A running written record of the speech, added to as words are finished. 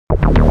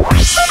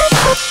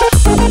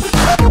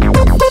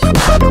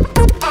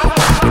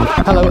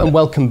Hello and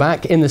welcome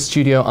back. In the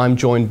studio I'm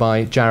joined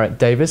by Jarratt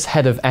Davis,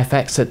 Head of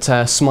FX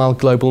at Smile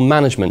Global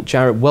Management.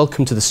 Jarratt,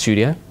 welcome to the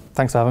studio.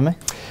 Thanks for having me.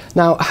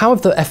 Now, how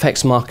have the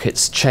FX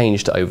markets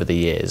changed over the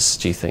years,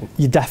 do you think?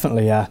 Yeah,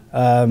 definitely, yeah.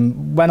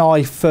 When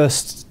I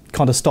first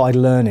kind of started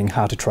learning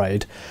how to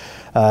trade,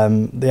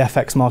 the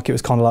FX market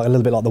was kind of like a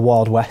little bit like the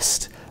Wild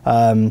West.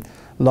 A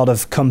lot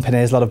of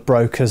companies, a lot of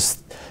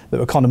brokers that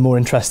were kind of more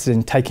interested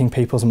in taking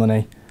people's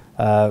money,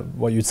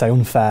 what you'd say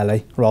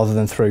unfairly, rather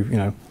than through, you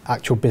know,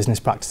 actual business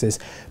practices.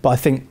 But I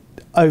think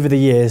over the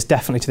years,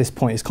 definitely to this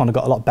point, it's kind of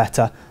got a lot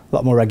better, a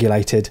lot more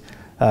regulated.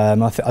 I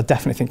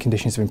definitely think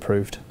conditions have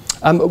improved.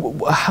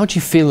 How do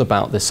you feel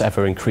about this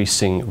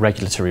ever-increasing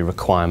regulatory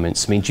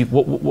requirements? I mean,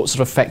 what sort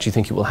of effect do you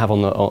think it will have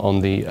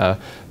on the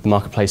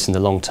marketplace in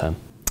the long term?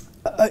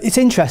 It's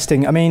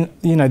interesting. I mean,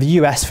 you know, the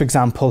US, for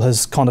example,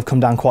 has kind of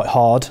come down quite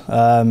hard.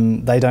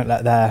 They don't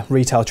let their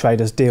retail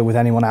traders deal with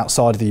anyone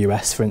outside of the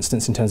US, for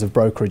instance, in terms of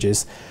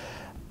brokerages.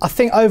 I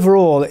think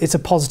overall it's a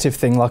positive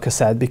thing, like I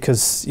said,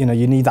 because, you know,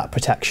 you need that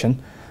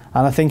protection.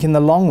 And I think in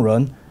the long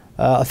run,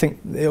 I think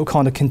it'll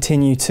kind of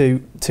continue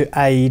to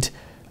aid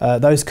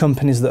those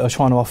companies that are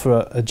trying to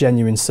offer a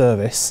genuine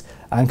service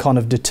and kind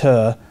of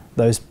deter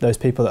those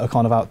people that are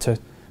kind of out to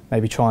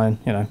maybe try and,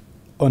 you know,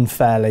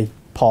 unfairly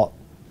pot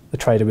the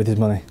trader with his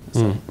money.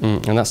 So.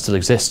 And that still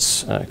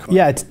exists?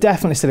 Yeah, it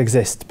definitely still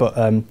exists, but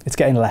it's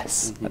getting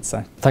less, let's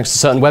say. Thanks to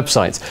certain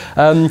websites.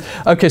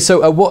 Okay,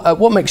 so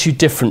what makes you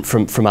different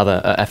from other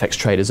FX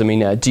traders? I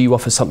mean, do you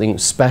offer something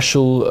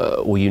special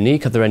or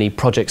unique? Are there any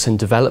projects in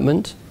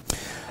development?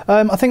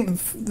 I think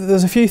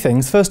there's a few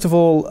things. First of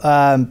all,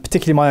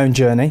 particularly my own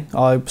journey.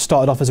 I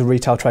started off as a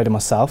retail trader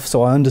myself,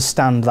 so I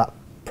understand that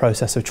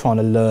process of trying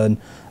to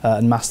learn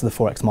and master the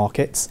Forex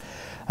markets.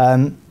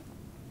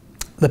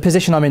 The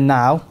position I'm in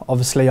now,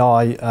 obviously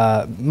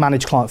I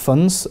manage client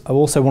funds. I'm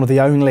also one of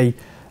the only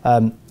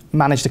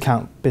managed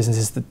account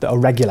businesses that are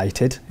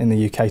regulated in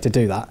the UK to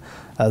do that.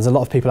 There's a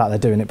lot of people out there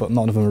doing it, but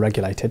none of them are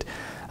regulated.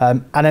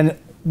 And then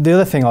the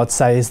other thing I'd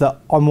say is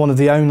that I'm one of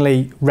the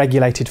only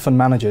regulated fund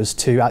managers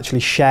to actually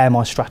share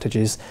my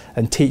strategies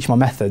and teach my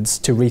methods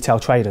to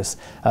retail traders.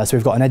 So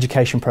we've got an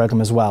education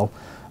program as well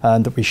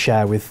that we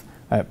share with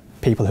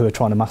people who are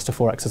trying to master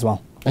Forex as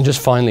well. And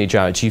just finally,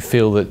 Jarratt, do you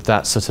feel that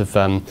that sort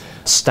of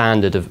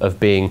standard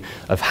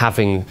of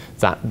having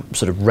that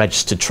sort of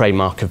registered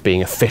trademark of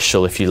being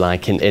official, if you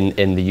like,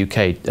 in the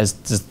UK,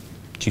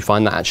 do you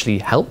find that actually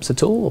helps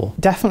at all? Or?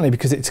 Definitely,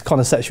 because it kind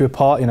of sets you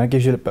apart. You know, it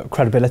gives you a bit of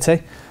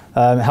credibility.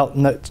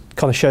 Kind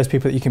of shows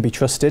people that you can be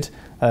trusted.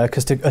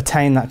 Because to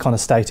attain that kind of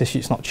status,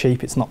 it's not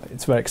cheap. It's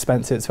very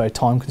expensive. It's very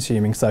time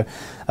consuming. So.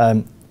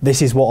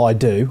 This is what I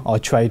do. I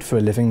trade for a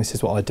living. This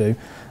is what I do.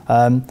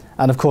 And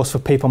of course, for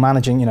people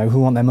managing, you know, who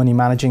want their money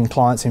managing,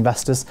 clients,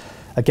 investors,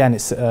 again,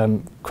 it's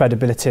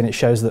credibility, and it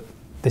shows that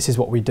this is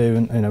what we do,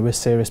 and, you know, we're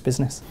serious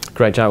business.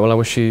 Great, Jarratt. Well, I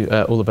wish you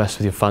all the best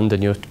with your fund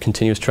and your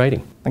continuous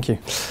trading. Thank you.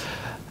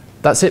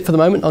 That's it for the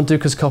moment on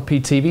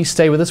Dukascopy TV.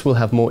 Stay with us. We'll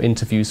have more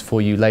interviews for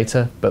you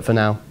later. But for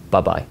now,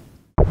 bye-bye.